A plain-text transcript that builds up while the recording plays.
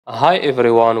Hi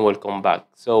everyone, welcome back.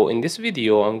 So in this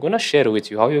video, I'm gonna share with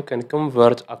you how you can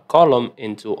convert a column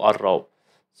into a row.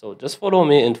 So just follow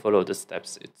me and follow the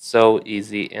steps. It's so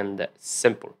easy and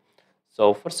simple.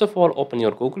 So first of all, open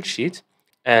your Google Sheet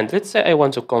and let's say I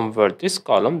want to convert this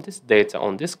column, this data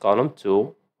on this column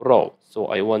to row. So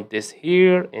I want this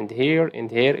here and here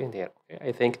and here and here. Okay,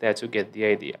 I think that you get the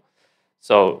idea.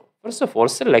 So first of all,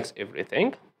 select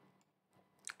everything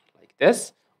like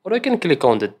this, or you can click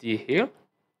on the D here.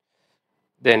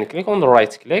 Then click on the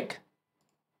right click,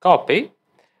 copy,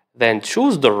 then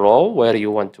choose the row where you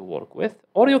want to work with,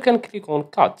 or you can click on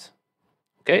cut,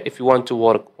 okay, if you want to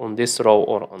work on this row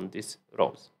or on these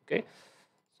rows, okay.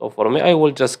 So for me, I will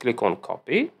just click on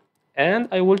copy, and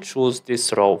I will choose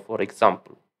this row, for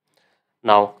example.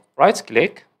 Now, right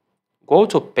click, go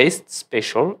to paste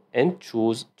special, and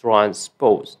choose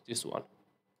transpose, this one.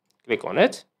 Click on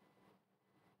it,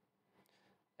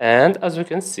 and as you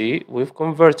can see, we've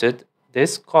converted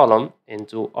this column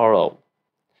into a row,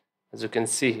 as you can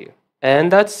see here. And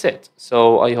that's it.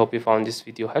 So I hope you found this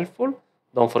video helpful.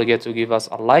 Don't forget to give us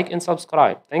a like and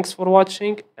subscribe. Thanks for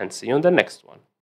watching and see you in the next one.